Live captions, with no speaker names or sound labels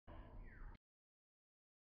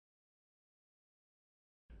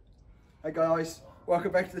Hey guys,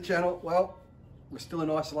 welcome back to the channel. Well, we're still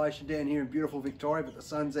in isolation down here in beautiful Victoria, but the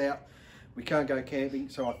sun's out. We can't go camping,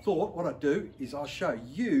 so I thought what I'd do is I'll show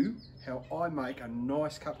you how I make a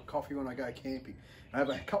nice cup of coffee when I go camping. I have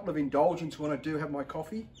a couple of indulgences when I do have my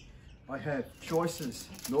coffee. I have choices.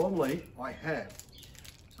 Normally, I have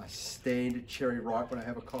a standard cherry ripe when I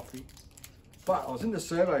have a coffee. But I was in the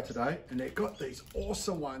survey today and they've got these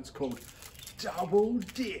awesome ones called double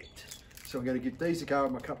dipped. So I'm going to give these a go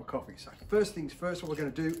with my cup of coffee. So first things first, what we're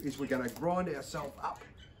going to do is we're going to grind ourselves up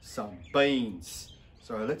some beans.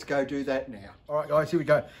 So let's go do that now. All right guys, here we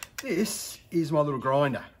go. This is my little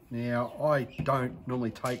grinder. Now I don't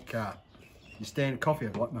normally take your standard coffee.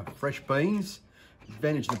 I like my fresh beans. The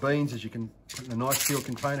advantage of the beans is you can put in a nice sealed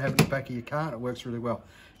container, have it in the back of your car, and it works really well.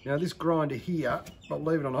 Now this grinder here,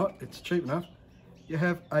 believe it or not, it's cheap enough. You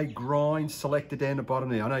have a grind selector down the bottom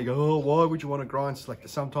there. I know you go, oh, why would you want a grind selector?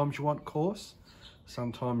 Sometimes you want coarse,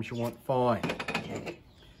 sometimes you want fine.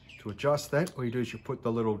 To adjust that, all you do is you put the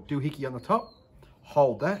little doohickey on the top,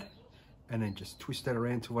 hold that, and then just twist that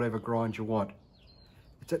around to whatever grind you want.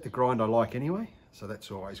 It's at the grind I like anyway, so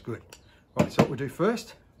that's always good. Right, so what we'll do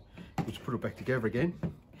first, we'll just put it back together again.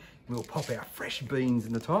 And we'll pop our fresh beans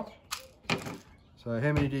in the top. So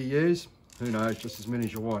how many do you use? Who knows, just as many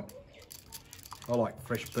as you want. I like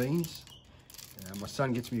fresh beans. My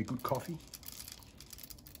son gets me a good coffee.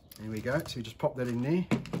 There we go. So we just pop that in there.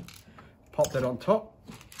 Pop that on top.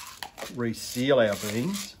 Reseal our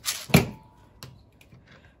beans.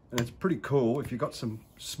 And it's pretty cool if you've got some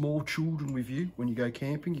small children with you when you go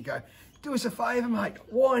camping. You go, do us a favour, mate.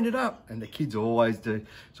 Wind it up. And the kids always do.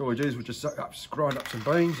 So all we do is we just grind up some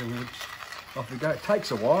beans and we'll just, off we go. It takes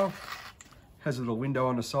a while. Has a little window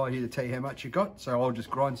on the side here to tell you how much you got. So I'll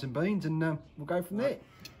just grind some beans and we'll go from there.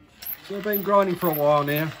 So we've been grinding for a while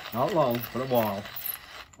now. Not long, but a while.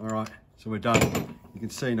 All right, so we're done. You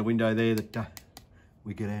can see in the window there that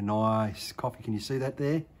we get our nice coffee. Can you see that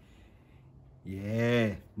there?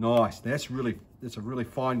 Yeah, nice. That's a really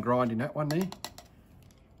fine grind in that one there.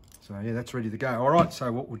 So yeah, that's ready to go. All right,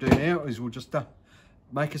 so what we'll do now is we'll just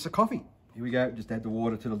make us a coffee. Here we go, just add the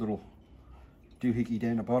water to the little doohickey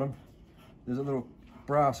down the bottom. There's a little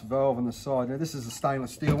brass valve on the side. Now this is a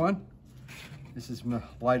stainless steel one. This is my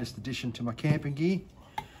latest addition to my camping gear.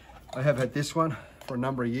 I have had this one for a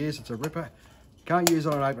number of years. It's a ripper. Can't use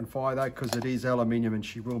it on open fire though because it is aluminium and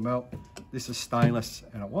she will melt. This is stainless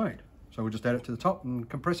and it won't. So we'll just add it to the top and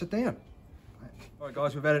compress it down. All right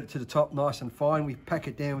guys, we've added it to the top nice and fine. We pack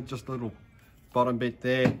it down with just a little bottom bit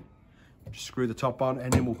there. Just screw the top on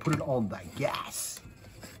and then we'll put it on the gas.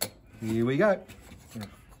 Here we go.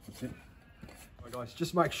 That's it. Guys,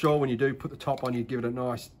 just make sure when you do put the top on, you give it a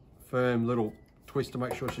nice firm little twist to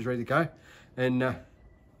make sure she's ready to go. And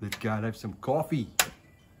let's go and have some coffee.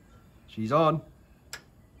 She's on.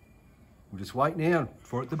 We'll just wait now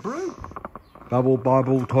for it to brew. Bubble,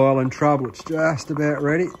 bubble, tile and trouble. It's just about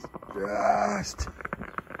ready.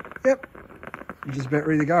 Yep. You're just about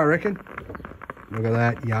ready to go, I reckon. Look at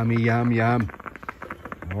that. Yummy, yum, yum.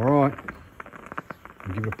 All right.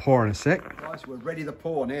 I'll give it a pour in a sec. Guys, we're ready to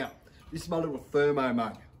pour now. This is my little Thermo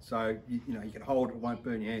mug, so you know you can hold it, it won't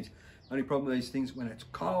burn your hands. Only problem with these things, when it's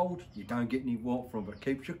cold, you don't get any warmth from it, but it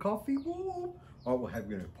keeps your coffee warm. All right, we're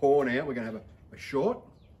going to pour now. We're going to have a short,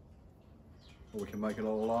 or we can make it a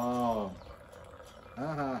long.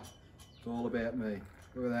 Aha, it's all about me.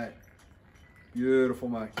 Look at that, beautiful,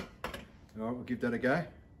 mate. All right, we'll give that a go.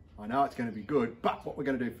 I know it's going to be good, but what we're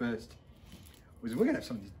going to do first is we're going to have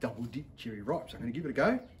some of these double dip cherry ripe. So I'm going to give it a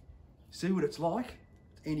go, see what it's like.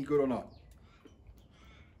 Any good or not.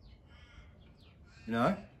 You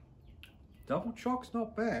know, double chock's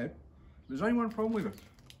not bad. There's only one problem with it.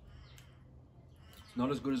 It's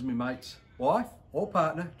not as good as my mate's wife or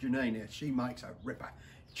partner, Janine. Now, she makes a ripper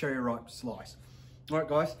cherry ripe slice. All right,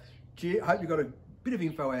 guys. Cheers. Hope you got a bit of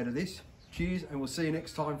info out of this. Cheers, and we'll see you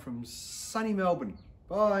next time from sunny Melbourne.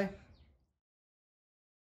 Bye.